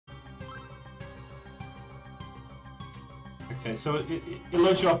Okay, so it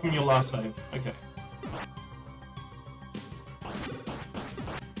loads you up from your last save. Okay.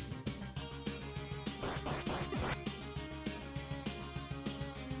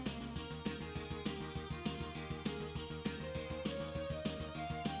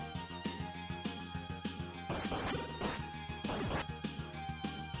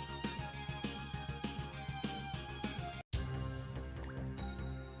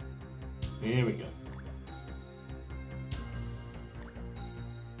 Here we go.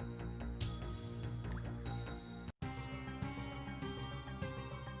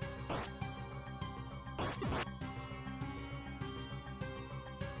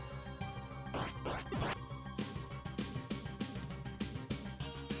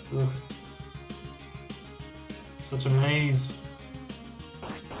 Ugh. Such a maze.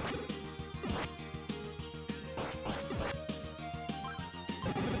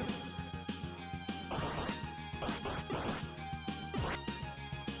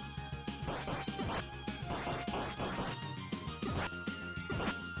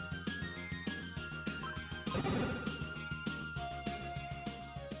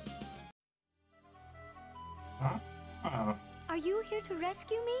 Are you here to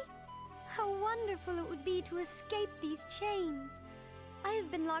rescue me? How wonderful it would be to escape these chains. I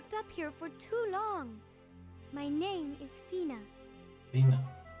have been locked up here for too long. My name is Fina. Fina.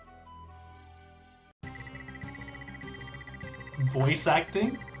 Voice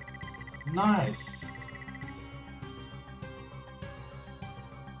acting? Nice.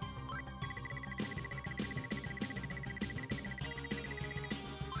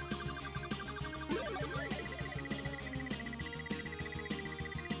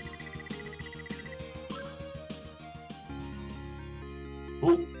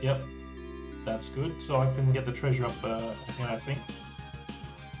 Oh, yep. That's good. So I can get the treasure up again, I think.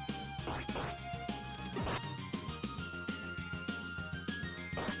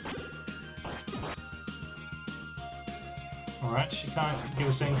 Alright, she can't give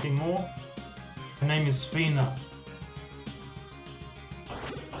us anything more. Her name is Fina.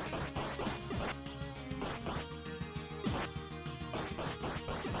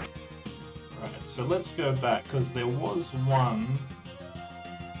 Alright, so let's go back, because there was one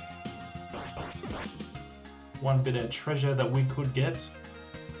bit of treasure that we could get.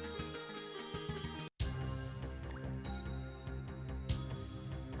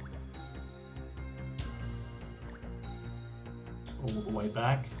 All the way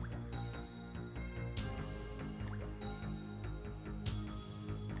back.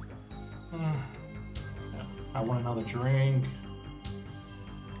 I want another drink.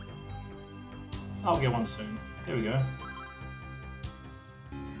 I'll get one soon. There we go.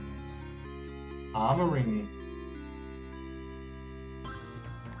 Armoring.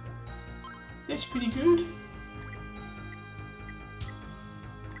 That's pretty good.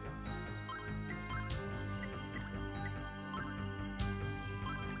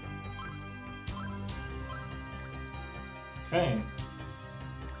 Okay.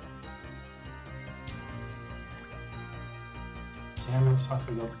 Damn it, I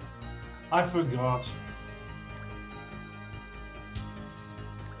forgot. I forgot.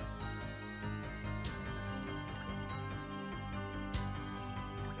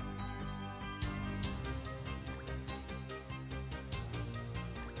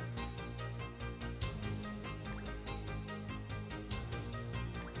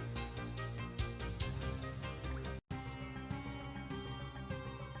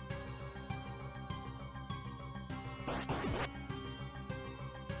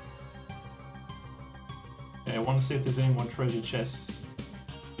 Okay, I want to see if there's any more treasure chests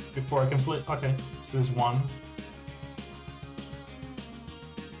before I complete. Okay, so there's one.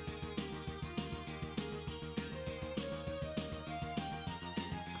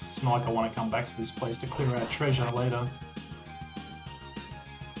 It's not like I want to come back to this place to clear out treasure later.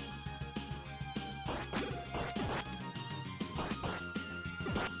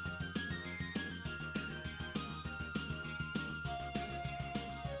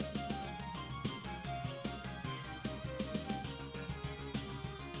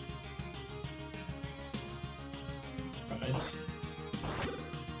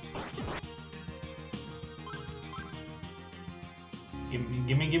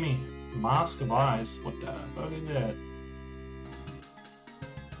 Gimme. Mask of Eyes. What the fuck is that?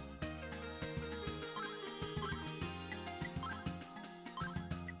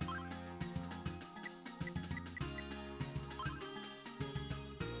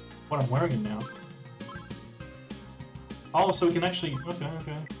 What, I'm wearing it now? Oh, so we can actually...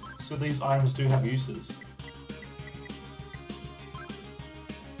 Okay. So these items do have uses.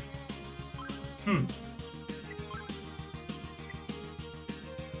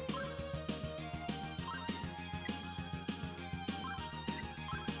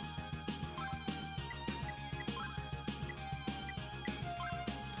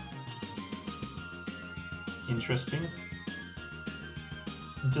 Interesting.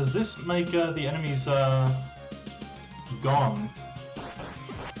 Does this make the enemies gone?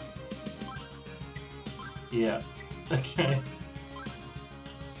 Yeah. Okay.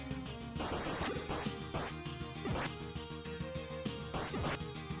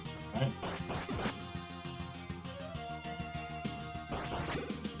 Right.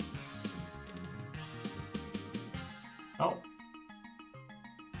 Oh.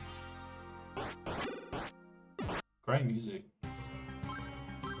 Great music.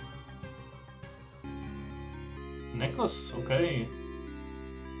 Necklace, okay.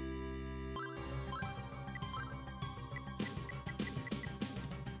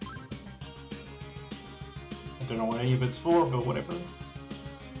 I don't know what any of it's for, but whatever.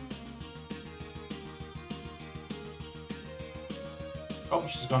 Oh,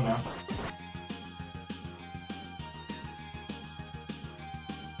 she's gone now.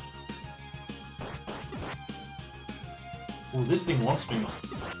 Oh, this thing wants me.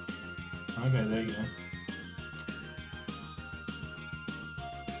 Okay, there you go.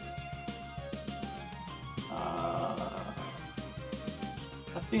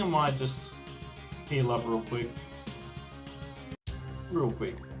 I think I might just heal up real quick.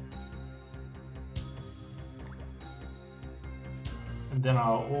 And then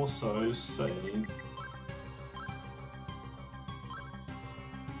I'll also save.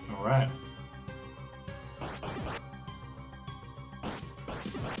 Alright.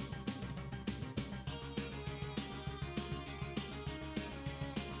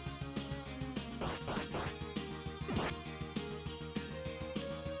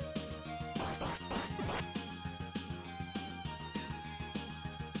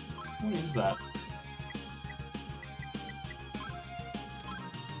 What is that?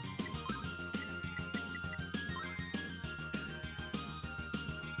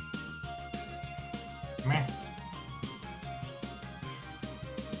 Meh.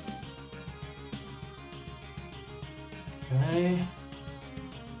 Okay.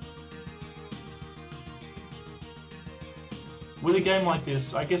 With a game like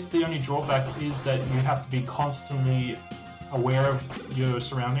this, I guess the only drawback is that you have to be constantly aware of your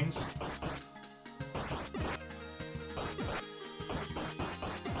surroundings.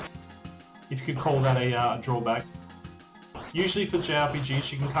 If you could call that a drawback. Usually for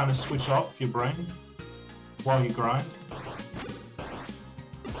JRPGs you can kind of switch off your brain while you grind.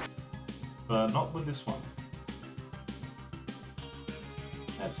 But not with this one.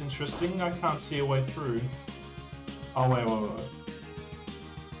 That's interesting, I can't see a way through. Oh wait.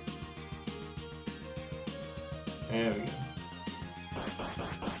 There we go.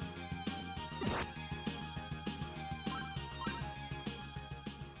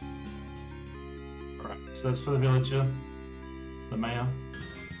 Alright, so that's for the villager, the mayor.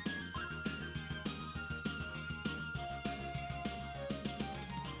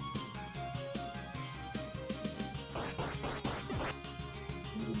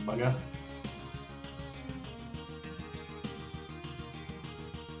 Little bugger.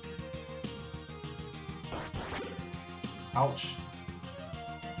 Ouch.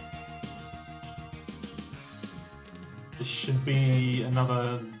 This should be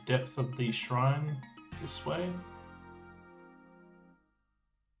another depth of the shrine this way.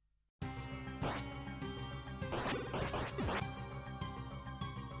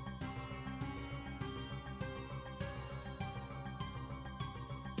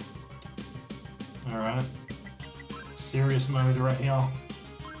 Alright. Serious mode right here.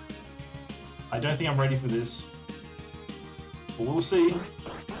 I don't think I'm ready for this. But we'll see.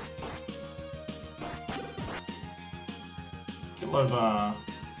 Get a lot of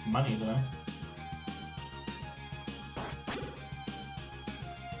money though.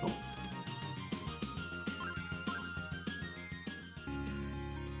 Oh.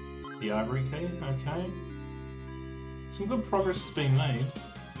 The ivory key, okay. Some good progress has been made.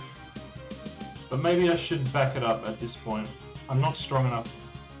 But maybe I should back it up at this point. I'm not strong enough.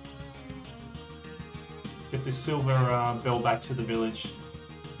 Get this silver bell back to the village.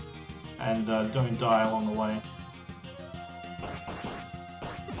 And don't die along the way.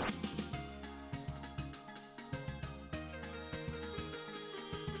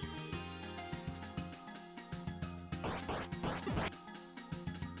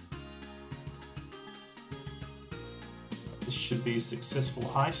 This should be a successful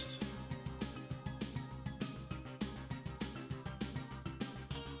heist.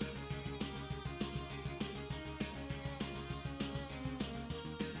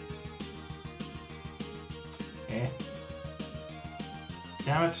 Yeah.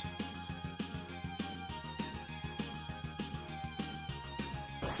 Damn it.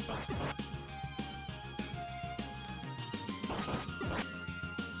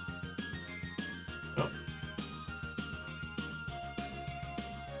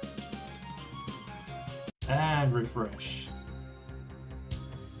 and refresh.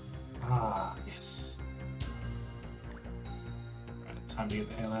 Ah, yes. Right, time to get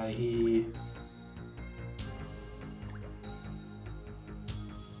the hell out of here.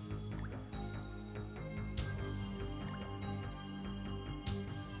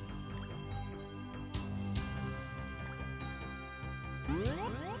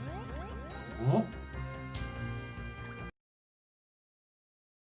 Oh.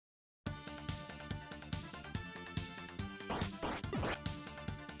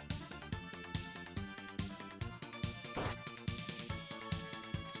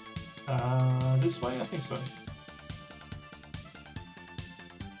 This way? I think so.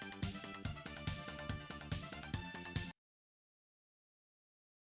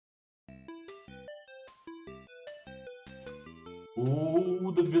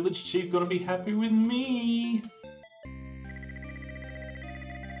 Ooh, the village chief gonna be happy with me.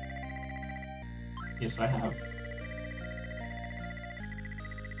 Yes, I have.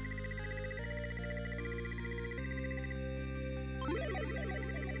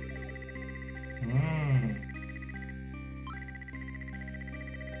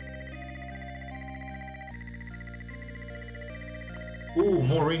 Ooh,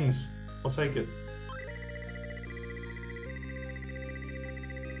 more rings. I'll take it.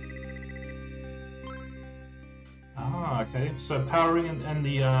 Ah, okay. So power ring and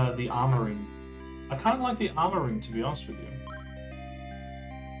the armor ring. I kind of like the armor ring, to be honest with you.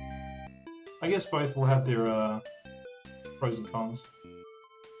 I guess both will have their pros and cons.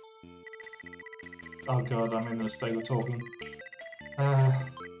 Oh god, I'm in the state of talking.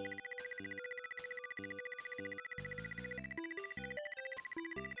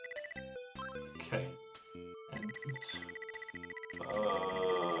 Okay. And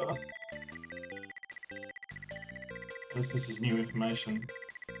this is new information.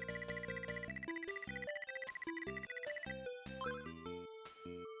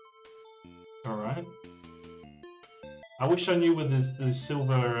 Alright. I wish I knew where the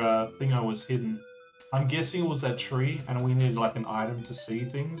silver thingo was hidden. I'm guessing it was that tree, and we needed like an item to see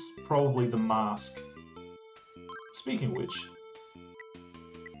things. Probably the mask. Speaking of which...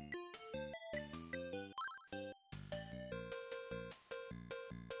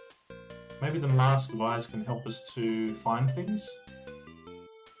 maybe the Mask of Eyes can help us to find things?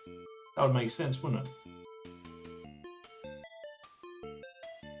 That would make sense, wouldn't it?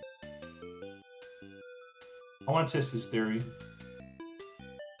 I want to test this theory.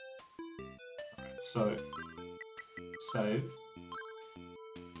 Alright, so... save.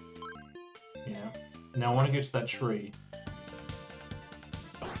 Yeah. Now I want to go to that tree.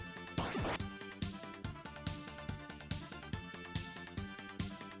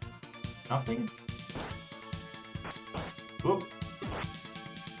 Nothing? Whoop.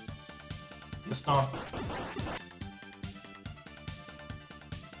 Just not.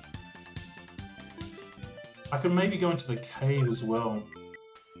 I could maybe go into the cave as well.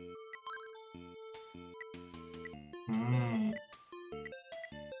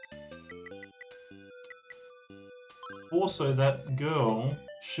 Also, that girl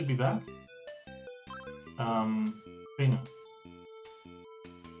should be back. Fina.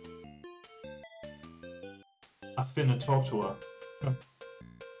 I finna talk to her.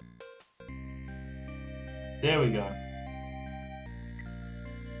 There we go.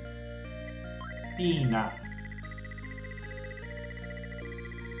 Fina.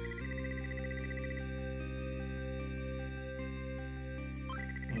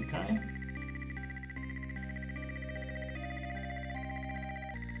 Okay.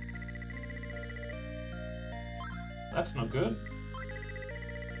 That's not good.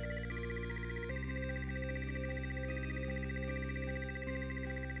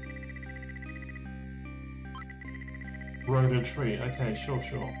 Rotor tree. Okay, sure.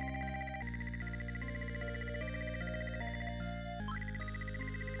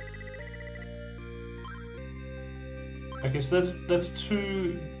 Okay, so that's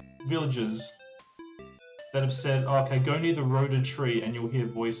two villagers that have said, oh, okay, go near the rotor tree and you'll hear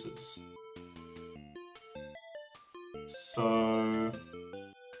voices. So...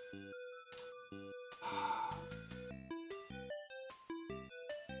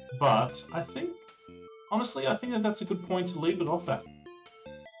 but I think... honestly, I think that's a good point to leave it off at.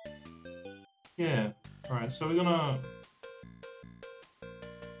 Yeah. Alright, so we're gonna...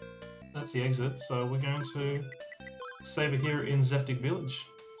 that's the exit, so we're going to save it here in Zeptic Village.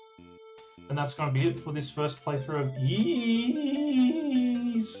 And that's going to be it for this first playthrough of Yeez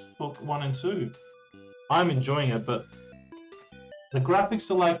Book 1 and 2. I'm enjoying it, but the graphics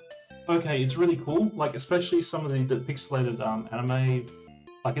are like, okay, it's really cool, like especially some of the pixelated anime,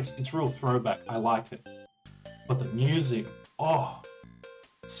 like it's real throwback, I like it. But the music, oh,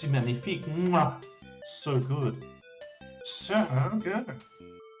 c'est magnifique. Mwah. So good. So good.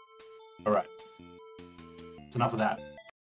 All right. It's enough of that.